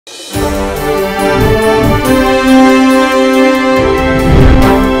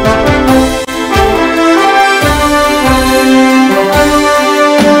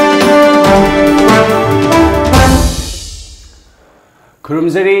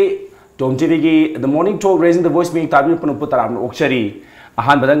Kurumzari, Tom TV, the morning talk raising the voice being Tabi Punuputaram, Okshari,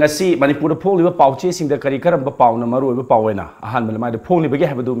 Ahan Badangasi, Manipur Pol, liver pow chasing the Karikaram Bapau, Namaru, Pawena, Ahan Malama, the pony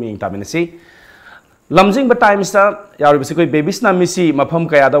began to me in Tabinasi. Lamjingbatomtv, Yaribisiki, Babysna Missy, Mapam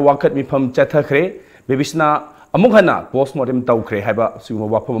Kayada, Wakat Mipam Chatakre, Babysna, Amuhana, postmortem Taukre, Haba, Sumo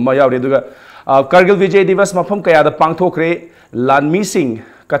Wapamaya, Kargil Vijay Divas, Mapam Kayada, Pangtokre, Lan Missing,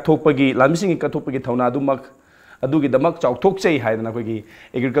 Katopagi, Lan Missing Katopagi, Taunadumak. Adugi damak chau tok chei haidana koi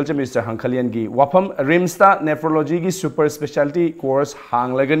agriculture minister Hankhalian gi wapam rimsta nephrology gi super specialty course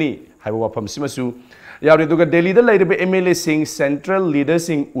hang lagani haiba wapam simasu yauri duga Delhi da laibe MLA sing central leader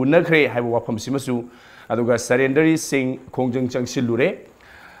sing unakre haiba wapam simasu aduga surrenderi sing khongjang changsilure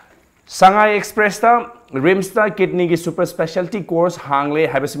Shanghai Express ta rimsta kidney gi super specialty course hang le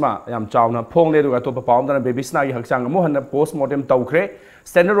haiba sima yam chauna phong le duga to pa paum dana babysna gi hakchang mo han postmortem tawkhre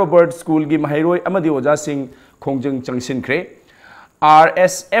Standard Robert School gi mahairoi amadi oja sing Kongjang Changsin Kre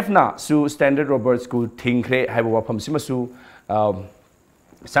RSF na su Standard Robert School Ting Kre Haiba Wapam Simasu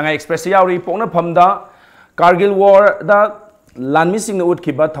Shanghai Express Yauri Pona Pamda Kargil War da Lan Missing the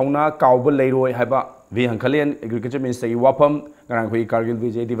Utkiba Tauna Kaubal Leroy Haiba V Hankhalian Agriculture Minister Wapam Garangui Kargil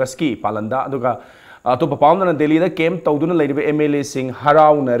Vijay Divaski Palanda Duga to Papam and Delhi the came Tauduna Lady MLA Sing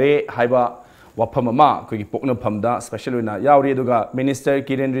Harau Nare Haiba Wapamama, Kuki Pokna Pamda, special winner, Yauri Duga, Minister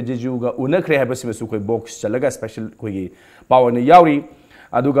Kiren Rijuga, Unakre Habasimasu box, Chalaga special Kugi, Power Yauri,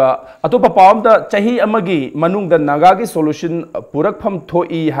 Aduga, Atopa Pamda, Chahi Amagi, Manung the Nagagi solution, Purakpam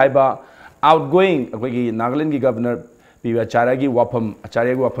Toi Haiba, outgoing Kugi, Nagaland governor, Piva Charagi Wapam,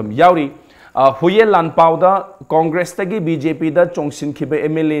 Acharya Wapam Yauri, Huye Lan Pauda, Congress Tagi BJP da Chongsin Kibe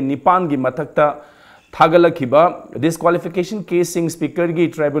MLA Nipangi Matakta. Thagala Kiba, disqualification casing speaker gi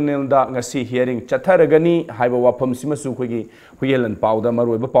tribunal da ngasi hearing chatharagani haiba wapam simasu khogi huyelan pauda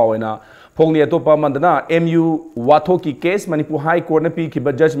maroiba pawena phongni atopa mandana MU wathoki case Manipur High Court na pi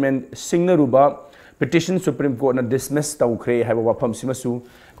kiba judgment singna ruba petition Supreme Court na dismiss tawkhre haiba wapam simasu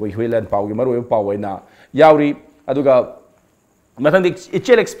koi huyelan pawgi maroiba pawena yauri aduga mathandi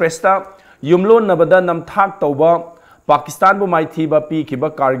Ichel Express ta yumlon nabada namthak tawba Pakistan bu maithiba pi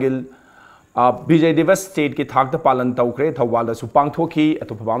kiba Kargil BJ Divas State ki thak da palan tawkre thawala supang thoki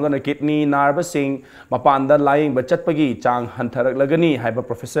atopam na kidney narba sing mapanda lying bachat pagi chang hantarak lagani haiba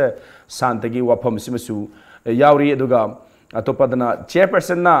Professor Santagi wapam simasu yauri aduga atopadana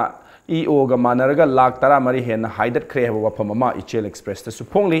chairperson na EO ga manaraga lak tara mari hen haidat khre haiba wapam ama Ichel Express ta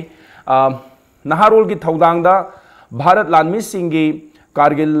supongli naharol gi thaudang da Bharat Lanmi Singh gi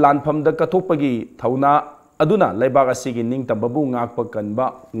Kargil lanpham da kathopagi thauna Aduna Laibag asigi ning tambabu ngakpa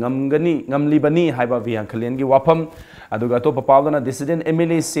kanba ngamlibani haiba Vi Hankhalian gi wapam aduga to papawdana dissident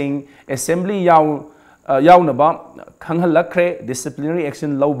MLA Singh assembly yawnaba khanghalakre disciplinary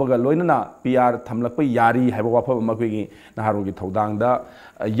action lawbaga loinana PR thamlakpa yari haiba wapam makwi naharugi thaudangda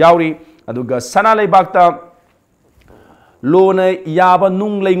yauri aduga sana laibakta lona yaba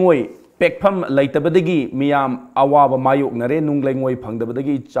nung leingoi Pekpam Laitabadagi, Miam, Awaba Mayuk Nare, Nunglangway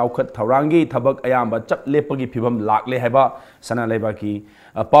Pangdabadagi, Chaukat Taurangi, Tabak Ayamba, Chap Lepagi Pibam, Lakle Heba, Sana Lebaki,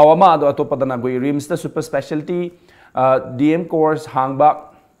 Pawama, the Atopadanagui Rims, the super specialty, DM course,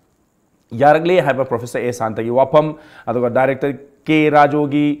 Hangbak, Yaragle Heba, Professor A. Santagi Wapam, Adoga Director K.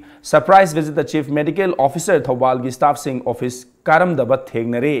 Rajogi, surprise visit the Chief Medical Officer, Tawalgi Staff Sing Office, Karam Dabat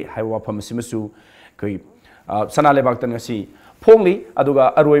Tegnare, Haiwapam Simasu, Kui, Sana Lebaktanasi. Pongli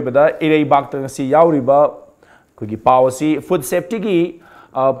aduga aroibada irei bakta ngasi yauriba kugi policy food safety gi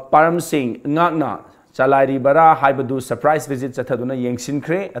param sing ngakna chalai bara haibadu surprise visit chathaduna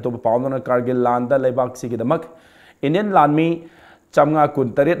yengsinkhre atoba pawna Kargil landa leibak sigi damak Indian landmi chamnga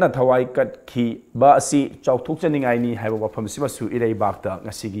kun taret na thawai kat khi ba asi chauthuk chaningai ni haiba wafam simasu irei bakta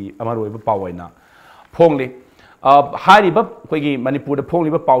ngasi gi amaroiba pawaina phongli hariba koigi Manipur da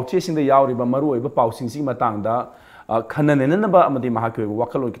phongli ba pauche sing da yauriba maroiba pausing sing matangda Kananaba Amadi Mahako,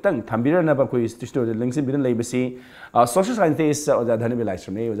 Wakalo Kitang, Tambira Naba quiz to store the links in Bidden Labour social scientists or the DHANABIR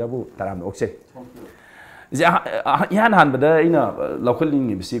LAISHRAM, Zabu Taram Oxe. Yan but in a local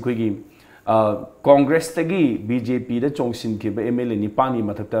link, Quigi Congress Tagi, BJP, the Chongsin Kiba, MLA Nipani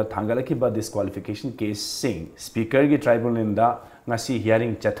Matata, Tangalakiba disqualification case sing. Speaker Gi Tribal Linda, Nasi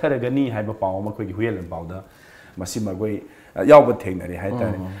hearing Chataragani, Hyper Power, Quigi Wheel and Powder, Masimagway. Yauba Tainari,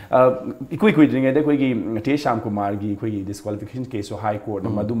 High quickly drink a quiggy Tesham Kumargi, quiggy disqualification case of High Court,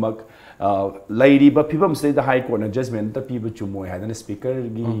 Madumak, lady, but people say the High Court adjustment, the people chumoy had a speaker,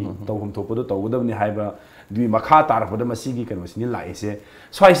 Tohum Topo, Towudam Nihiba, dui makha tar pada masigi kan wasini lai se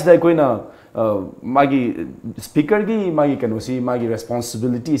swais dai koina magi speaker gi magi kan wasi magi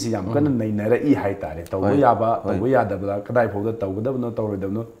responsibility si yam kan nai nara I hai tare taw ya ba taw ya da ba kadai phoda taw da no taw da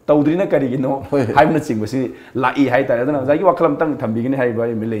no tawdri na kari gi no hai na ching wasi lai hai tare da jagi wakalam tang thambi gi ni hai ba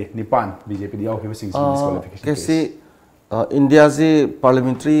mile nipan BJP di au hi sing disqualification kesi India se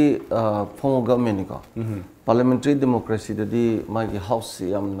parliamentary form of government ko parliamentary democracy dadi magi house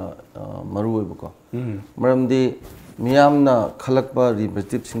yamna maru oi ko maram di miyamna khalakpa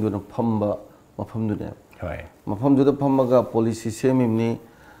representative singuna phamba mafam du ne mafam du da phamaga policy semimni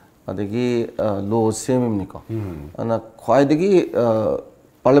adagi law semimni ko ana khwai dagi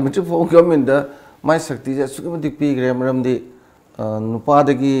parliamentary form of government da mai sakti ja sukam dik pi gre maram di nupa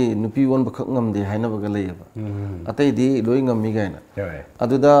dagi nupi won bakhak ngamde haina baga leyaba atai di loi ngammi gaina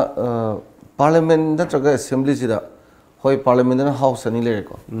aduda parliament da traga assembly sida hoi parliament na house ani le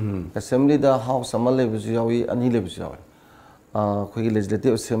ko assembly da house amal le bisu yawi ani le bisu yawi khoi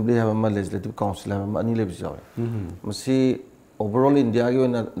legislative assembly ha ma legislative council ha ma ani le bisu yawi masi overall india gi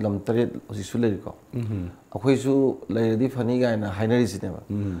na lam tare osi su le ko akhoi su le di fani gaina hainari sineba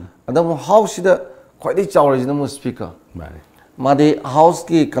adam house sida khoi di chawre jina mo speaker madi house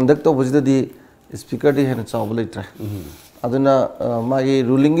ki conduct of di speaker di hen chaw le tra aduna magi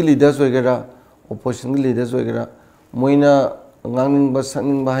ruling leaders wagera opposition leaders wagera moina ngangning ba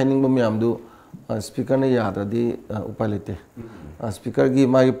sangning ba haining ba myam du speaker ne yada di upalite speaker gi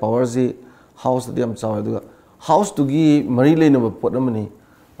magi power ji house di am chaw du house tu gi mari le no pot namani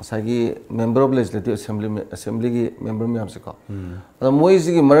asagi member of legislative assembly gi member myam se ko ada moi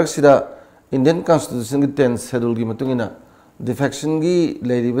ji gi marak sida Indian constitution gi 10th schedule gi matungina defection gi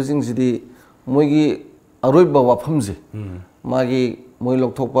leiriba jing sidi moi gi aroiba wafam ji magi moi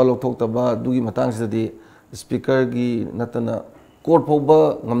lokthok taba dugi matang sidi speaker gi natana court phoba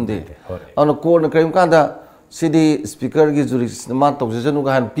ngamde ana court na kaim kanda sidi speaker gi jurisdiction ma tokjanu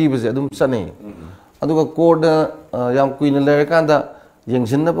ga han pibaje adum chane aduga court yam kuina lere kanda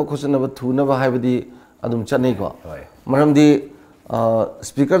yengsinna ba khosna ba thuna ba haibadi adum chane ko maramdi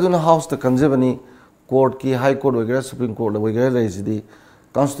speaker duna house ta kanjebani court ki high court wagera supreme court wagera raisidi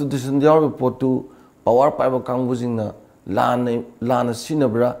constitution jar report to power paiba kangbujing na lana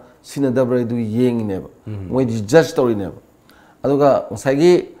sinabra sinadabra du yeng ne moi di judge story ne aduga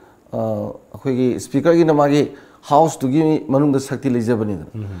sagi akhoi gi speaker gi na magi house to gi manung da sakti lejabani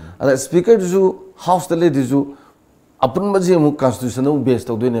ada speaker ju house da le ju apun maji mu constitution no based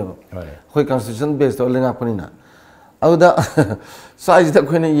to ne khoi constitution based to lenga panina aduda sai da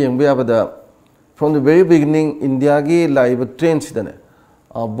khoi ne yeng ba da from the very beginning India gi live trends dane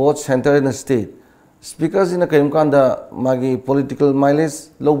both center and state speakers in a kaim kanda magi political mileage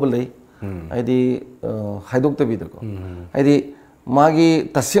lobally aidi haidok ta bidako aidi magi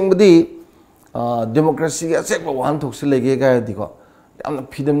tasengbadi democracy ga sek ba wan thok se lege ga diko yamna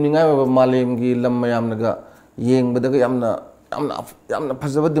phidam ningai ba malem gi lam mayam naga yeng badaga yamna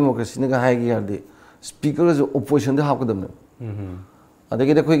phajaba democracy naga haigi yardi speaker is opposition de hakadam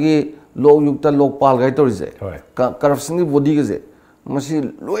adagi da khoi gi law yukta lokpal gai torize corruption gi body ge masi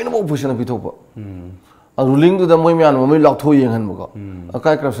loina mo opposition bi thokpa ruling du da moi myan mo lok tho yeng han mo ko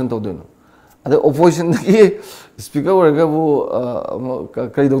akai corruption to do no ada opposition gi speaker or ga bu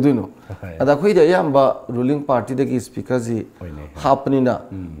kai do do no ada khoi da yam ba ruling party da gi speaker ji hapni na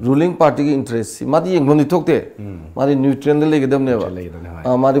ruling party gi interest si madi yeng ni thokte madi neutral le ge dam ne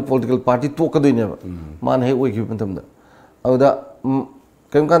ba madi political party to ka do ne ba man he oi gi pantam da auda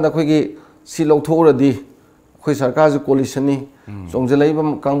kaim kan da khoi gi si lok tho ra di khoi sarkar ju coalition ni songjelai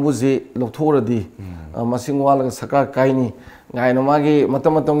bam kangbu ji lok tho ra di masing wal ga sarkar kai ni ngai no magi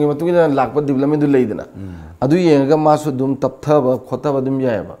matam gi matugina lakpa development du leidana adu yenga ma su dum taptha ba khota ba dum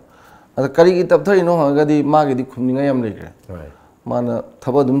yai ba ada kari gi taptha ino ha ga di magi di khumninga yam lekre mana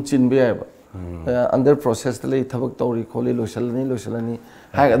thaba dum chin be yai ba under process te lei thabak tori kholi losalani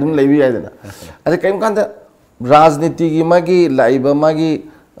ha ga dum leibi yai dana ada kaim kan da rajniti gi magi laiba magi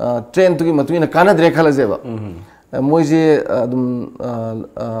train tu gi matugina kana dire khala jeba moi je adum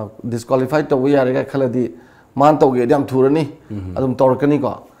disqualified to we are ga khala di man to ge dam thurani adum torkani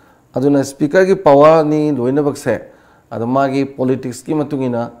ko aduna speaker gi power ni loina bakse aduma gi politics ki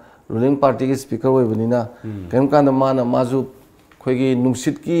matugina ruling party gi speaker oi banina kem kan da mana maju khoi gi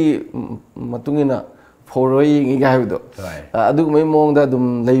nungsit ki matugina foroi ngi ga hado adu mai mong da adum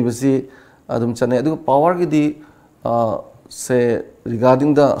leibasi adum chane adu power gi di say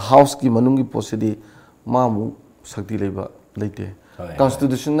regarding the house ki manung gi posidi mamu sakti leba leite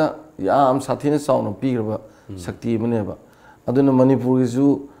constitution na yam sathina sauna pigraba sakti maneba aduna manipur gi ju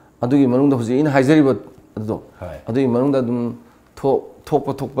adugi manung da hoji in haijari ba adu adugi manung da dum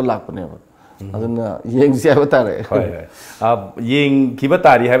thokpa lakpa ne aduna yeng si hai tare hoi yeng kiba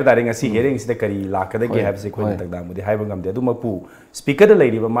tari hai tare ngasi hearing sida kari lakada ge hai se khoi tak dang mudi hai bangam de adu mapu speaker da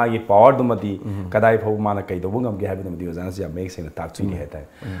leiri ba ma gi power du mati kadai phau mana kai do bangam ge hai ba mudi ozana si make sing tak chui hai tai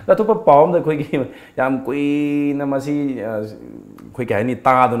la to pa power da khoi gi yam kui na masi khoi kai ni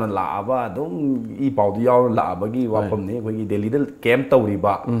ta do na la ba dum I power du yaw la ba gi wa pham ni khoi gi delhi da camp tawri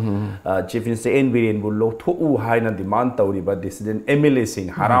ba chief minister en biren bu lo thu u hai na demand tawri ba dissident MLA sing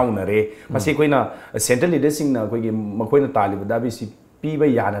harau na re masi khoi na central leader sing na khoi gi makhoi na talib da bi si piba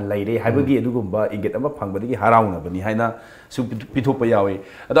yana laire haibagi adugumba inget ama phangbadagi harauna bani haina su pithopa yawe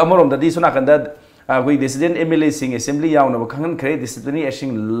ado amorom da di suna kanda we dissident MLA sing assembly yauna ba khangan khre disciplinary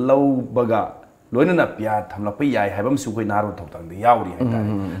action low baga loina na pya thamla pai yai haibam su koi naru thotang de yawri haita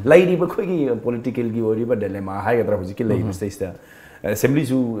lairi ba khoi gi political gi ori ba dilemma hai gadra hujiki lai stage da assembly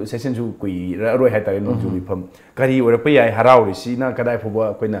su session su koi roi haita no ju bifam kari ora pai yai harauri sina kadai phoba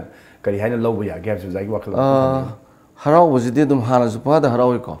koina kari haina low ba ya gap su jagi wakal harau wajidi dum hana jupa da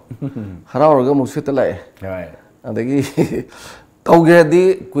harau ko harau ga musit lai adagi tauge di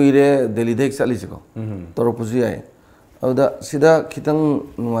kuire delhi dek sali ko toro puji ai auda sida kitang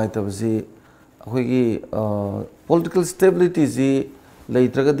nuai tabsi akoi gi political stability ji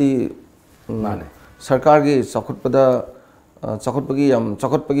leitraga di mane sarkar gi chakhutpada chakhutpagi yam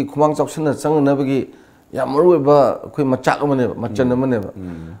chakhutpagi khumang chauksna changna bagi yam maru ba khoi machak amane machan amane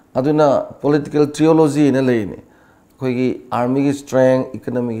aduna political trilogy na leini Koigi army ki strength,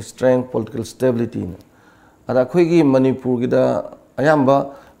 economic strength, political stability. Ada koigi Manipur gida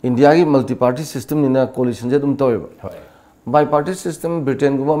ayamba India ki multi-party system nina coalition je dum toy. Bi-party system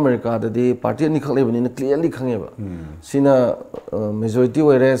Britain guma America da di party ni khagle bani na clearly khange ba. Sina majority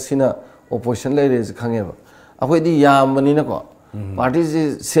were sina opposition le re khange ba. Akoi di yam bani na ko party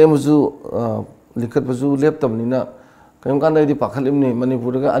je same ju likhat baju laptop ni na kayam kan da di pakhalim ni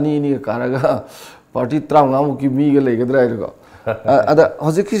Manipur ga ani ni karaga party traunga ki mi ga legadra ko ada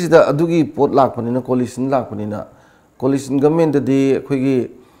hojiki sida adugi pot lakpani na coalition lakpani na coalition government di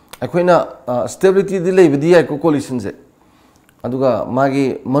akoina stability di lebidi ai ko coalition je aduga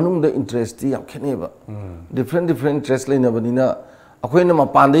magi manung da interest ti yam khene ba different interest leina bani na akoina ma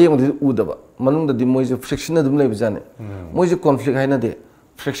pande yeng di udaba manung da di moise friction adum lebi jane moise conflict haina de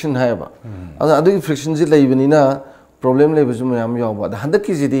friction hai ba ada adugi friction je leibani na problem lebi ju mayam yaw ba da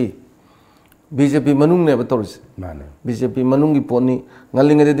handaki jidi BJP manung ne batoris BJP manung gi poni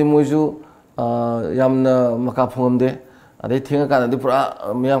ngalinga de moju yamna maka phomde ade thinga kana de pura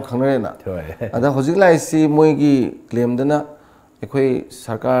miyam khangnare na ada hojik lai si moi gi claim dana ekhoi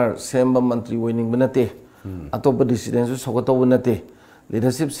sarkar semba mantri oining banate atop decision su sogato banate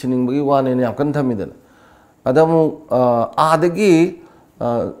leadership sining bagi wane ne akan thamidana ada mu adagi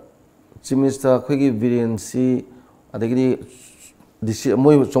chief minister khoi gi virensi adagi disi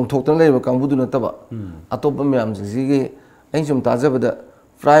moi chongthok tan leiba kangbudu na taba atop myam ji ain sum tajabada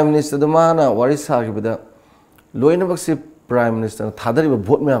prime minister da mana warisa gi bada loina bakse prime minister thadari ba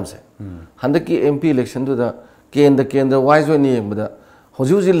vote myam se handaki MP election du da kendra wise we ni bada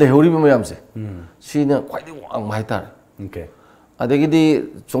hoju ji lehori ba myam se sina khwaidi wang mai tar okay adagi di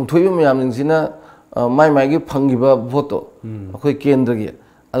chongthoi ba myam ning sina mai gi phangi ba vote akhoi kendra gi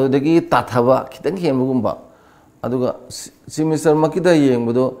adagi tathaba khitang hemugumba aduga simister makida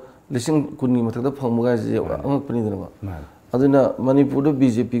yengbodo lising kunni mathakda phangmuga je angakpani dana aduna manipur do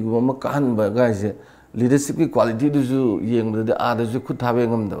BJP gu ma kahan ba ga je leadership ki quality du ju yengbodo ada ju khut thabe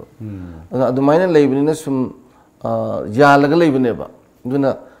ngamda adumaina leibni na sum ya laga leibne ba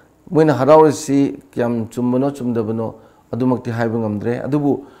aduna moina harawsi kyam chumbono chumdabano adumakti haiba ngamdre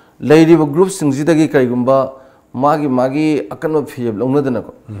adubu leiriba group singsidagi kaigumba magi akanma phiyeb longnadana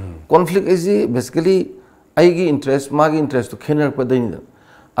ko conflict is basically aigi interest magi interest to khenar pa daini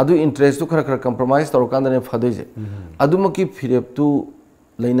adu interest to khara compromise tor kan dane phadoi adu maki phirep tu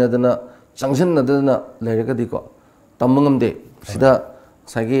leina dana changjan na dana leira di ko tamangam de sida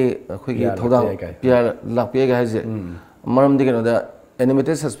sagi khoi gi thodang piar lakpe ga haje maram di keno da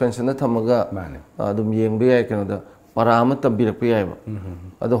animated suspension na thamaga adum yeng be ai keno da parama tabir pe ai ba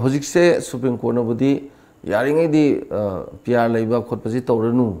adu hojik se supreme court na budi yaringai di piar leiba khotpaji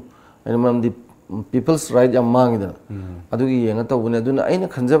tawranu ai maram di people's right am mangida adugi yenga tawbune aduna aina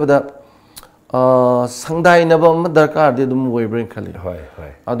khanjabada sangdai naba ma darkar de dum webren khali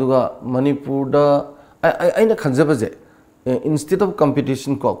aduga manipur da aina khanjabaje instead of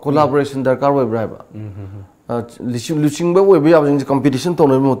competition ko collaboration darkar webra ba luching ba web ya competition to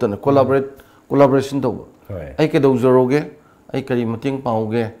no motana collaboration to ai ke do zoroge ai kari mating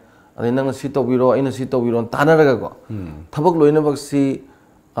pauge ade nang si to biro aina si to biro tanaraga ko thabak loina baksi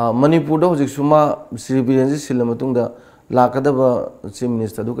Manipur da hojik suma Sri Birenji Silamatungda lakadaba chief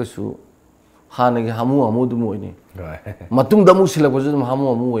minister du kasu हाने के हामू दुम ओइनी मतुंग दमु सिलक बजु हामू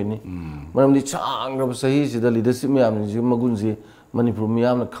ओइनी मरमदि चांग सही सिदा leadership मयाम जी मगुन जी मणिपुर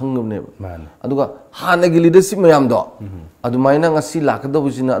मियाम न खंगमने अदुगा हाने के लीडरशिप मयाम दो अदुमाइना ngasi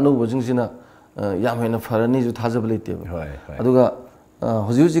लाकदबसिना अनुभवजिंसिना याम हेना फरनी जो थाजब लेते अदुगा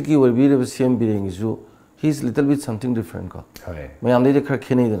हुजि हुजि की वर्बीरे same बिरेंगिसु he is little bit something different ko ma'am दे खर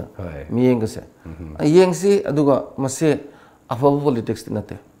खेने दना मियेंग से येंग से अदुगा मसे अफब पॉलिटिक्स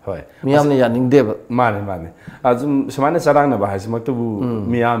नते मियाम ने यानिंग देब माने माने अजुम समाने चरांग न बाहाय समतबु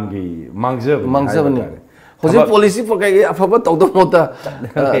मियाम गी मांगजब ने होजे पॉलिसी पकाय अफब तौदो मोता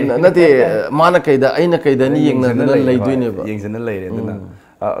नते माना कैदा अइना कैदा नि येंग न लैदुइने बा येंग जन लैरे दना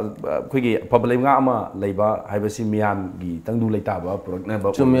अखोगी public nga ama leiba haibasi miyam gi tangdu leitaba purakna ba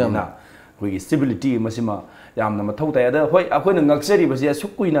na अखोगी stability मसिमा यामना मथौ तायदा होय अखोइना ngakjari basi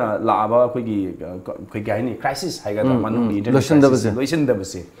asukkuina laaba अखोगी अखोई गायनि क्राइसिस हाइगा मानुंगि इंटरनेशनल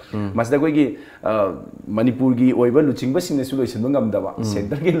लोइसनदबसे मसदा अखोगी मणिपुर गी ओइबा लुचिंगबा सिंगसु लोइसनबा ngamdaba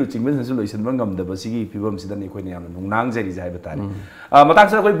सेंटर गी लुचिंगबा सिंगसु लोइसनबा ngamdaba सिगी फिबम सिदा अखोइना यामना नुंगनांग जरि जाय बतानि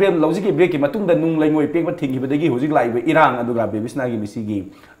मतांगसा अखोई ब्रेक लौजिगी ब्रेक की मतुंगदा नुंग लैंगोय पेकबा थिंगिबदगी होजिक लाइबा इरांग अदुगा बेबिसनागी मिसिगी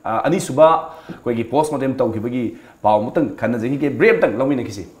अनिसुबा अखोगी पोस्टमार्टम तौखिबगी पाव मुतंग खनजगी के ब्रेक तंग लौमिना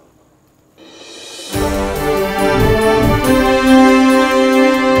किसी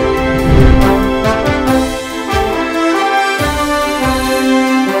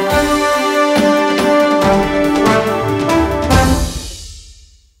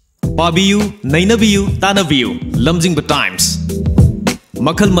पाबियु नैनबियु तानबियु लमजिंगबा टाइम्स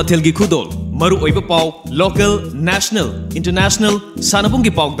मखल मथेल की खुदोल मरु ओइबा पाव लोकल नेशनल इंटरनेशनल सानबुंग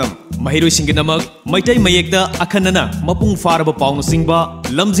की पावदम महिरोई सिंह नमक मैतै मयेकदा अखनना मपुंग फारबा पावनु सिंगबा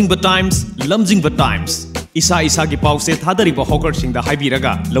लमजिंगबा टाइम्स इसा इसा की पाव से थादरिबा हॉकर सिंगदा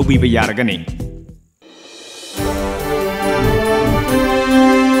हाइबिरगा लौबिबा यारगनी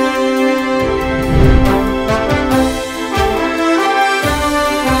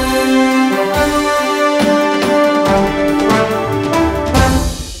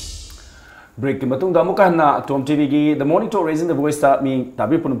ब्रेक की मतुंग दा मुका ना टॉम टीवी की the morning talk raising the voice ता मी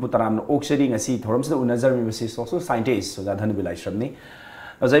ताबि पुन पुतराम ओक्सरी ngasi थोरम से उनजर मी बसी सोशल साइंटिस्ट सो धनबि लाइश्रम नि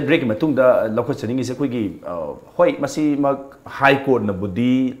अजय ब्रेक मतुंग दा लखो चनिंग से कोई होय मसी म हाई कोर्ट न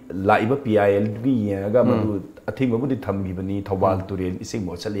बुद्धि लाइबा पीआईएल बी येगा मदु अथिंग बुद्धि थमगी बनी थौबाल तुरेन इसिंग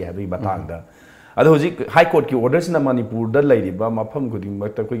मो चली हाबि बतांग दा अदो होजि हाई कोर्ट की ऑर्डर्स न मणिपुर दा लाइरिबा मफम गुदिंग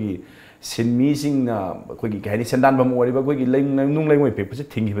मत कोई सिनमी सिंगना कोई कहनी सेंदान बम ओरिबा कोई नुंग लैंगोय पेप से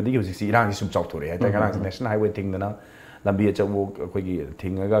थिंगी बदी होजि सी इरांग सुम चाउथोरे हाय ता नेशनल हाईवे थिंगना लंबी अचबो कोई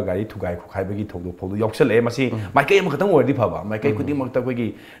थिंगा गाड़ी थुगाई खुखाइबगी थोदो फोदो यौसले मसी माइकै अम खतंग ओरदि फबा माइकै खुदि मक्ता कोई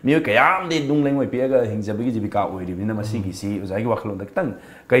मियो कयाम दे नुंग लैंगोय पेगा हिंजबगी जीविका ओरिबिना मसी गी सी उजागी वखलो दक्तंग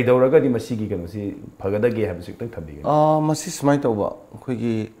कै दौरगा दि मसी गी कनो सी फगदगे हाब सिक्तंग थबिगे मसी स्माइ तौबा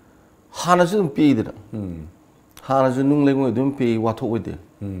कोई हाना जुम पीदना हाना जु नुंग लैंगोय दुम पी वाथो ओइदे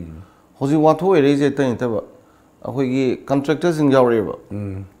होजी वाथो ओइरे तैन तब अखोगी कॉन्ट्रैक्टर सिंग यावरेबा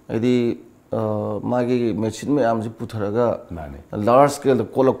आइदि मागी मेचिन मैम से पुथरगा लार्ज स्केल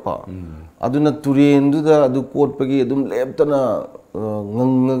कोलकपा अदुना तुरेन दुदा अदु कोटपगी अदुम लेप्तना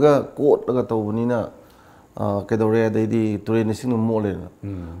nganga कोटलगा तौबनिना केदौरे अदैदि तुरेन सिंग मोलेना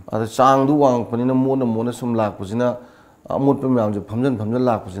अदा चांग दु वांगपनिना मोना सुम लाकपुजिना अमोटप मैम से फमजन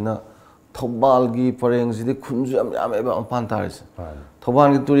लाकपुजिना थौबाल की परेंग सिदि खुनजु याम एबा अम्पान तारिस थौबाल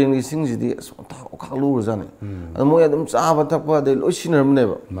की तुरेन की सिंग सिदि खालु जाने अदा मोय अदुम चाबा थपा दे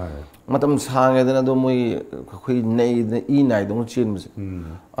लोसिनरमनेबा मतम सांगेदना दो मोय खै नै ई नाय दो चेनबसे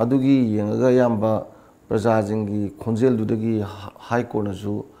अदुगी येंगा यामबा प्रजाजिंगी खोंजेल दुदगी हाई कोर्ट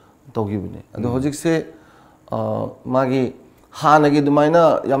नसु तौगिबने अदो होजिक से मागी हानगी दुमाइना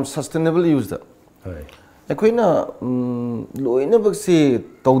याम सस्टेनेबल यूज दा अखोइना लोइनबक्सी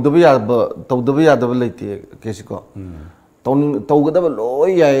तौदब यादब लेते केसिको तौगदब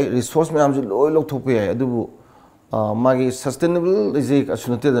लोय याय रिसोर्स मैम से लोय लौथोप याय अदुबु मागी sustainable is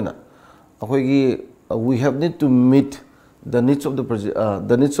असुनतेदना अखोइगी we have need to meet the needs of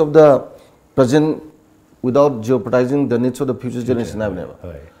the present without jeopardizing the needs of the future generation abneba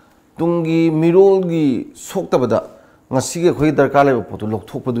tungi mirolgi soktabada ngasi ge khoi darkar leba photo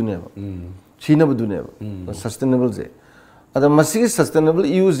lokthokpaduneba chinabaduneba sustainable je ada masi sustainable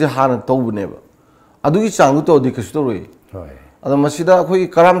use hana tawbuneba adugi changu to dikasu to roi ada masida khoi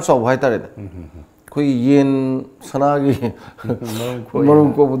karam chaw hai tare कोई येन सनागी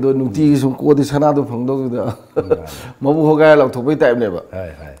मरुम को बदो नुती सुम को दि सना दो फंगदो the मबु होगा luck थोबै type नेबा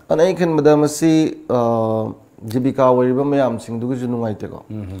अनै खन मदा मसी जीविका वरिबा मयाम सिंग दुगु जु नुंगाइते को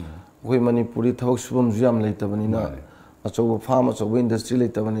कोई मणिपुरी थबक सुबम जु याम लेतबनिना अचौ फार्म अचौ इंडस्ट्री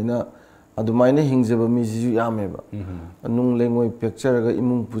लेतबनिना अदुमाइने हिंजब मिजिजु यामेबा नुंग लेंगोय पिक्चरगा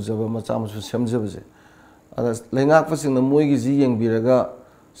इमुंग पुजबा मचा मसु सेमजबजे अदा लेंगाक फसिंग न मोइगी जी येंगबिरगा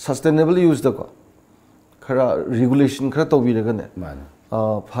सस्टेनेबल यूज दको खरा रेगुलेशन खरा तौबिरगा ने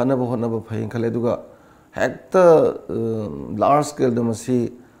फानब होनब फैन खले दुगा हेक्ता लार्ज स्केल दमसी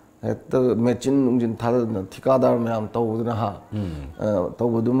हेक्ता मेचिन नुंजिन थाल ठिकादार मैम तौदना हा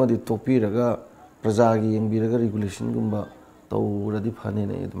तौबदुमदि तोपिरगा प्रजागी येंगबिरगा रेगुलेशन गुंबा तौरदि फाने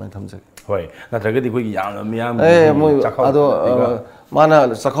ने अदुमाइ थमजगे होय नत्रगदि कोई याम मियाम अदो माना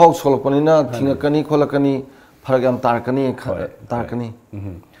सखाउ सोलपनिना थिंगकनी खोलकनी फरक याम तारकनी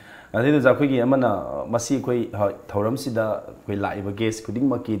अदि जाखोगी अमना मसी कोई थौरम सिदा कोई लाइबा गेस खुदिंग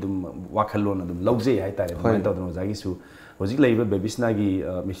मकी दुम वाखलोन दुम लौजे हाय तारे दुम तौदनो जागी सु होजिक लाइबा बेबिसनागी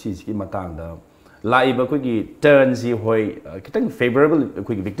मिसी की मतंग दा लाइबा कोई टर्न जी होय कितंग फेवरेबल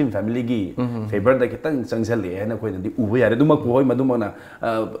कोई विक्टिम फैमिली की फेवर दा कितंग संगसल है ना कोई नदी उबे यारे दुम को होय मदुमना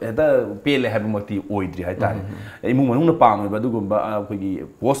एता पेले हैब मक्ति ओइद्रि हाय तारे इमु मनुंग पाम बदुगुंबा कोई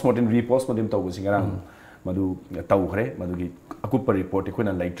पोस्टमार्टम रिपोस्टमार्टम तौबो सिंगरां मधु तौखरे मधुगी अकुप रिपोर्ट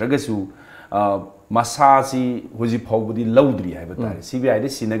अखोना लैट्रगसु मसासी हुजी फाउबदी लौद्रि हाइबा तारे सीबीआई दे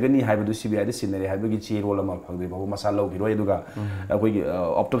सिनगनी हाइबदु सीबीआई दे सिनरे हाइबगी चेरोल अमा फंगदि बाबू मसा लौगिरोय दुगा अखोगी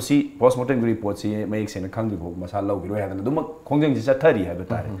ऑटोप्सी पोस्टमार्टम रिपोर्ट सी मयक सेना खंगदि बाबू मसा लौगिरोय हादना दुम खोंजंग जि चथरी हाइबा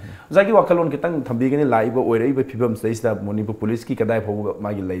तारे जागी वाखलोन कितंग थंबीगनी लाइबा ओइरैबा फिबम स्टेइसदा मणिपुर पुलिस की कदाय फाउ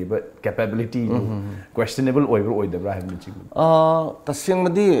मागी लाइबा कैपेबिलिटी क्वेश्चनेबल ओइबर ओइदब्रा हाइबनि चिग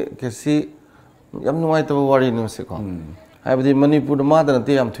तसिंगमदि केसी यम नुवाइतब वारी नुसे को हाइबदि मणिपुर मादना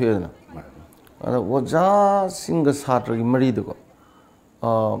ते याम थुयना अदा वजा सिंग सात्रगी मरी दको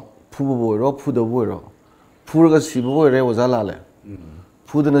फुबो बोइरो फुदो बोइरो फुरगा सिबो बोइरे वजा लाले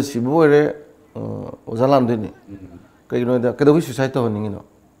फुदना सिबो बोइरे वजा लामदनि कइनो दा कदबि सुसाइड तो निंगिनो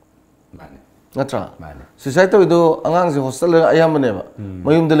माने नत्रा माने सुसाइड तो इदो अंगांग से हॉस्टल अयामनेबा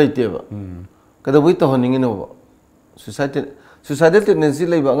मयुमदा लेतेबा कदबि तो निंगिनो सुसाइड टेंडेंसी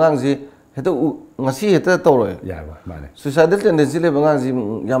लेबा अंगांग से हेतो ngasi heta toroy yaba mane suicidal tendency le bangang ji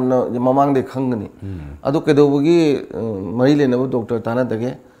yamna mamang de khangni adu kedobugi mari le na doctor tana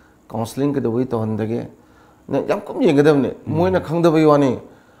dage counseling kedobi to handage ne yam kum yengadamne moina khangdabai wani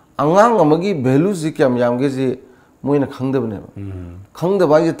angang amagi value ji kyam yamge ji moina khangdabne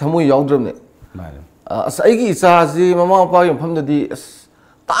khangdaba ji thamoi yaudramne mane asaigi isa ji mama pa yam phamdadi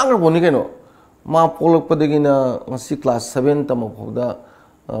tangra boni keno ma polokpadagi na ngasi class 7 tamo phawda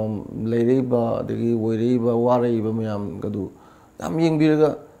लेरेबा दगी वोइरेबा वारेबा मयाम गदु yam येंगबिरगा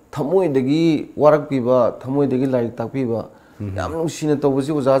थमोइदगी वारकपिबा थमोइदगी like ताकपिबा याम नुसिना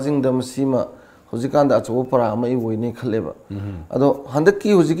तौबसि ओजाजिंग दमसिमा होजिकांदा अचो परा अमै वोइने खलेबा अदो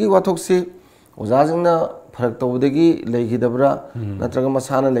हंदकी होजिकी वाथोकसे ओजाजिंगना फरक तौबदगी लेगिदबरा नत्रगा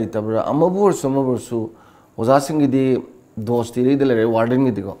मसाना लेतबरा अमबुरसु ओजासिंगिदी दोस्ती रेदे लेरे warden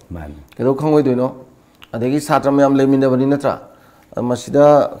गिदिगो मान केदो खंगोइदोइनो अदगी Sartre मयाम लेमिनबनि नत्रा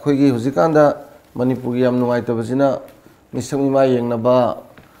मसिदा खोगी हुजिकांदा Manipur याम नुवाइतबसिना मिसंग मिमा येंगनबा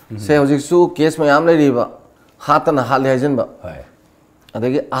से हुजिकसु case मयाम लेरिबा हातना हाले हाइजनबा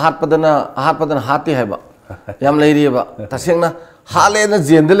अदगी आहतपदना हाते हाइबा याम लेरिबा तसेंगना हालेना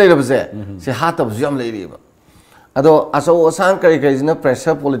जेंद लेरबसे से हातबसु याम लेरिबा अदो असो असांग करी करिजना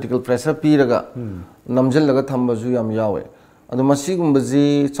प्रेशर पॉलिटिकल प्रेशर पीरगा नमजलगा थंबसु याम यावे अदो मसिगुंबजी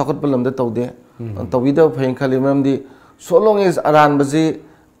चखतपलमदा तौदे तौबिदा फैन खाली मरमदी so long as aran bazi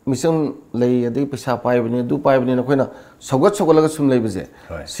misam lei adi pesa paibani du paibani na khoina sogot sogolaga sum lei baze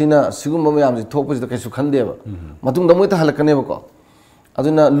sina sigum mama yam ji thokpus da kaisu khande ba matung da moi ta halakane ba ko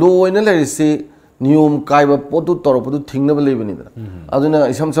aduna law oina lei si niyom kaiba potu toropodu thingna ba lei bani da aduna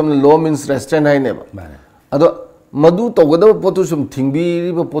isam sam law means restraint hai ne ba ado madu togada potu sum thingbi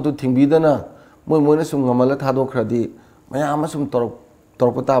ba potu thingbi da na moi na sum ngamala thado khradi mayam sum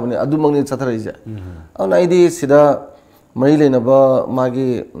torpota bani adu mangni chathara ija ana idi sida मरी लेनबा मागी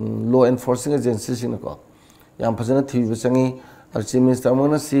law enforcing agency सिंको याम फजना थीबा चंगी और chief minister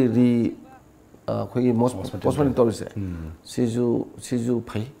Mona सी री खोगी postmortem तौरिसे सिजु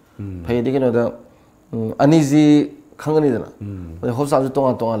फै दिगनो दा अनिजी खंगनी दना होसाजु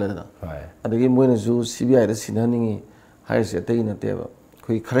तोंगा लेदना अदगी Moina जु सीबीआई दा सिनहनिंगी हाइसे तेगी नतेबा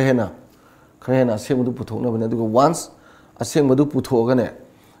खोई खरेना सेमदु पुथोकना बने दुगो वंस असेमदु पुथोगने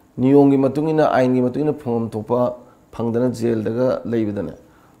नियोंगी मतुंगिना आइनगी मतुंगिना फॉर्म तोपा फंगदना जेल दगा लेबिदने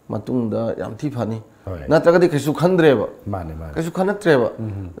मतुंगदा याम थी फानी नत्रगदि कैसु खंद्रेबा माने कैसु खनत्रेबा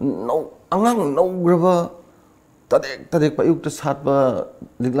नो अंगांग नौग्रबा तदेक पयुक्त सातबा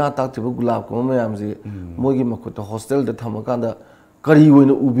लिगला ताकतिबा गुलाब को मयाम जी मोगी मखुत हॉस्टल द थमकांदा करी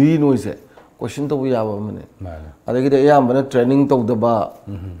ओइना उबी नोइसे क्वेश्चन तो याबा मने अदगिदे यामबना ट्रेनिंग तौदबा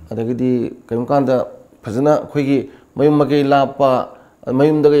अदगिदि कयम कांदा फजना खोगी मयुम मगे लापा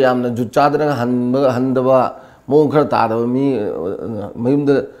mayumda yamna juchadra handaba monkar tada mi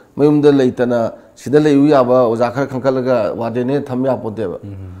mayumda laitana sidale uyaba ozakar kankalaga wadene thamya podeba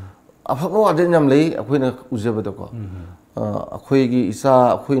afaba wadene yam lei akoina ujabada ko akoigi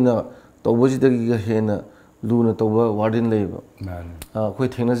isa akoina tawbajidagi hena luna tawba warden leiba akoi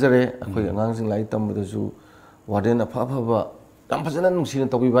thengnajare akoi angangsing lai tambadasu warden afaba yam phajana nungsina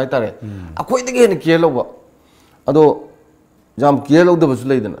tawbi bai tare akoi dagi hena care loba ado jam care lodabsu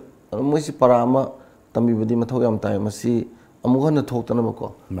leidana moisi parama tambi badi mathau yam tai masi amughana thoktana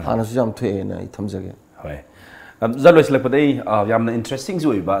bako hana su jam thoe na thamjage hoi zaloi selapdai yamna interesting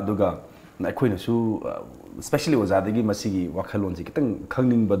zoiba duga akoina su especially wazadagi masigi wakhalon ji kitang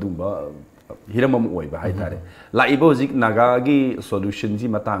khangning badumba hiramam oiba haitare laibo hojik naga gi solution ji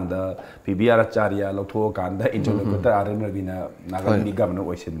matang da pbr acharya lotho kanda interlocutor arnabina naga gi governor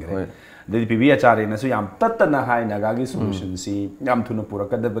oisin gre the pbr acharya na su yam tatana hai naga gi solution si yam thuna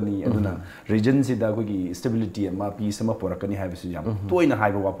purakadabani aduna region si da gi stability ma peace ma purakani haibisu yam toina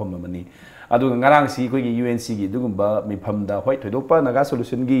haiba wafam mani adu ngarang si ko gi unc gi dugumba mi phamda hoi thoidopa naga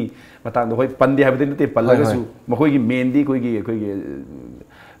solution gi matang da hoi pandi haibde te pallaga su makoi gi main di ko gi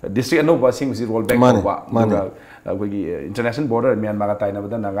district no basing si roll back ko international border Myanmar ka taina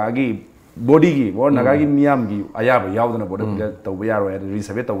bada naga gi body gi or naga gi miam gi ayaba yaudana border to yaro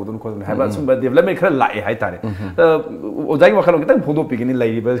reserve to don ko haba sum development khara lai hai tare ojai wa khalo kitang photo pigini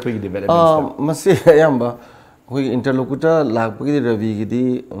lai ba ko gi development masi ayamba ko interlocutor lag pagi ravi gi di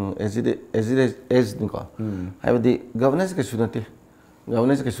as ni ko habadi governance ka sunate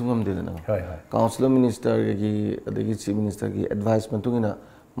governance ka sungam de na council minister gi adagi chief minister gi advisement tungina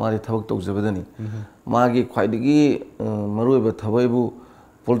mari thabak tawjabadani magi khwaidigi maruiba thabaibu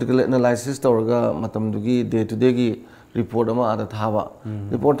political analysis tawraga matamdugi day to day gi report ama ada thaba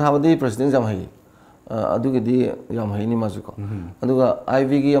report thabadi president jam hai adugi di yam hai ni majuko aduga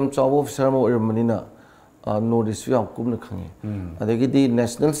iv gi am chaw officer ma oirmanina notice yam kumna khangi adagi di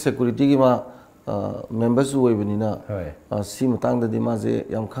national security gi ma members oibanina si matang da di ma je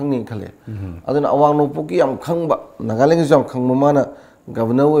yam khangni khale aduna awang no puki yam khangba nagaleng jam khangma mana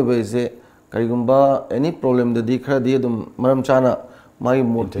governor we se karigumba any problem the dikhra di dum maram chana mai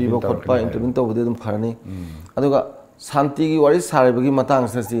moti ba khotpa intervene to de dum pharani aduga santi gi wari sare bagi matang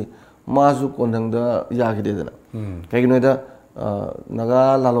sasi masu konang da ya gi de dana kai no da naga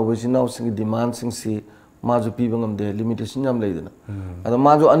lalo we sinau sing demand sing si masu pi bangam de limitation yam lei dana ada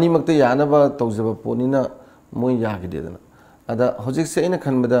masu ani makte yana ba tawjaba ponina moi ya gi de dana ada hojik se ina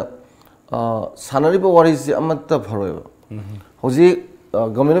khanbada sanari ba wari si amatta pharoi hojik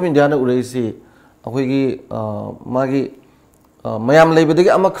government of India na uraisi akhoi magi mayam leibadagi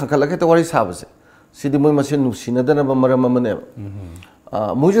ama khankhalake to wari sabase sidi moi masen nusina dana ba maram amane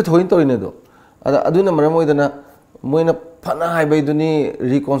moju thoin toine do aduna maram oidana moina phana haibai duni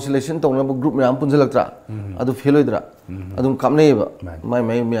reconciliation tawna ba group mayam punjalaktra adu fail oidra adum kamnei ba mai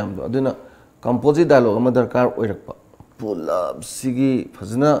mayam do aduna composite dialogue ama darkar oirakpa pulab sigi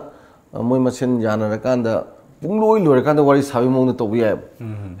phajna moi masen yana rakanda pungloi loi kan da wari sabi mong to biya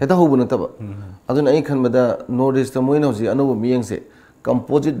heta hobu na taba aduna ai khan bada notice ta moina ji anu miyeng se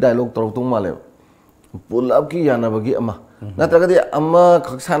composite dialogue torok tong male pulab ki yana bagi ama natraga di ama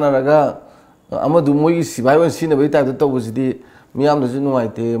khaksana raga ama du moi sibai wan sina bai ta to bujidi miyam da ju nuai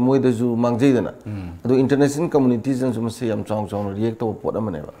te moi da ju mangjei dana adu international communities jang sum se yam chong chong react to pot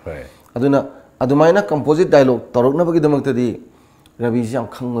ama ne ba aduna adumaina composite dialogue torok na bagi damak ta di rabi jam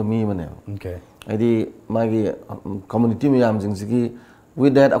khang mi mane okay adi magi community miyam jingsigi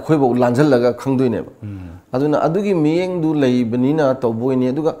with that akhoi bo lanjal laga khangdoi ne aduna adugi miyeng du lei banina tawboi ne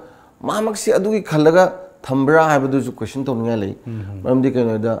aduga mamaksi adugi khallaga thambra habadu ju question to ngai lei maramdi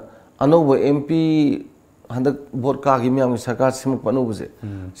kaino da anobo mp handak vote ka gi miyam sarkar simuk panu buse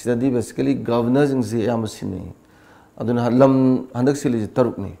sidadi basically governor jingsi yam sini aduna lam handak sili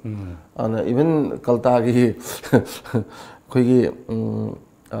taruk ni ana even kalta gi khoi gi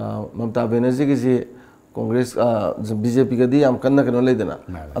Mamta Banerjee ki Congress BJP ka di am kanna kano lay dana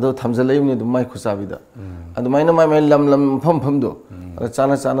ado thamjalai ni dum mai khusabi da ado maina mai lam pham do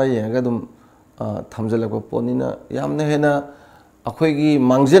chana ye ga dum thamjalak po ni na yamna hena akhoi gi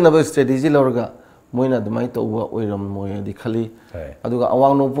mangjena ba strategy lorga moina dumai to wa oiram moi di khali ado ga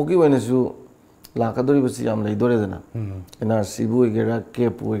awang no poki wena su la ka dori basi yam lay dore dana NRC bu egera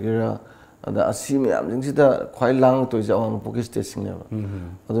cap bu egera ada asim yam jingsida khwai lang to ja awang poki station ne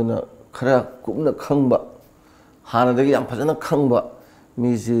aduna khara kumna khangba hana dagi yam phajana khangba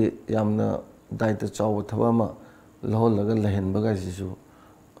mi si yamna daita chaw thaba ma lohol laga lehen baga si su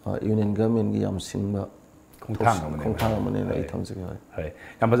union government gi yam singba khongthang amane lai thamse ga hai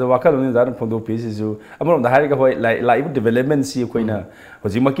yam baza wakal ni dar phondo piece su amrom da hari ga hoi live development si koina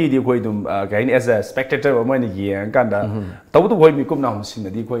hojimaki di koi dum gain as a spectator mo ni yang kan da taw du hoi mi kum na hum sin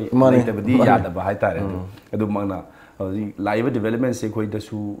di koi lai ta badi ya da ba hai ta re adu mangna live development se koi da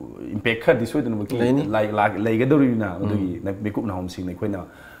su impact kha di so dun ki lai ga do ri na adu na mi kum na hum sin koi na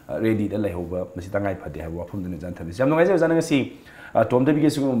ready da lai hoba masi tangai phade ha wa phum dun jan thabi jam ngai je jana nga si tom de bi ge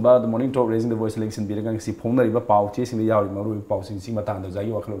sugum ba the morning talk raising the voice election bi ga si phong na ri ba pau che sing ya ri ma ru pau sing sing matang da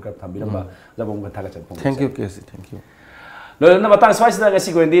jagi wa khalo ka tham bi ba jabong ka tha ka chat thank you kesi thank you lo na matang swai da ga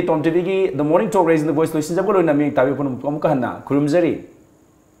si ko ndi tom de bi gi the morning talk raising the voice election jab ko lo na mi ta bi phum ka hanna kurum jari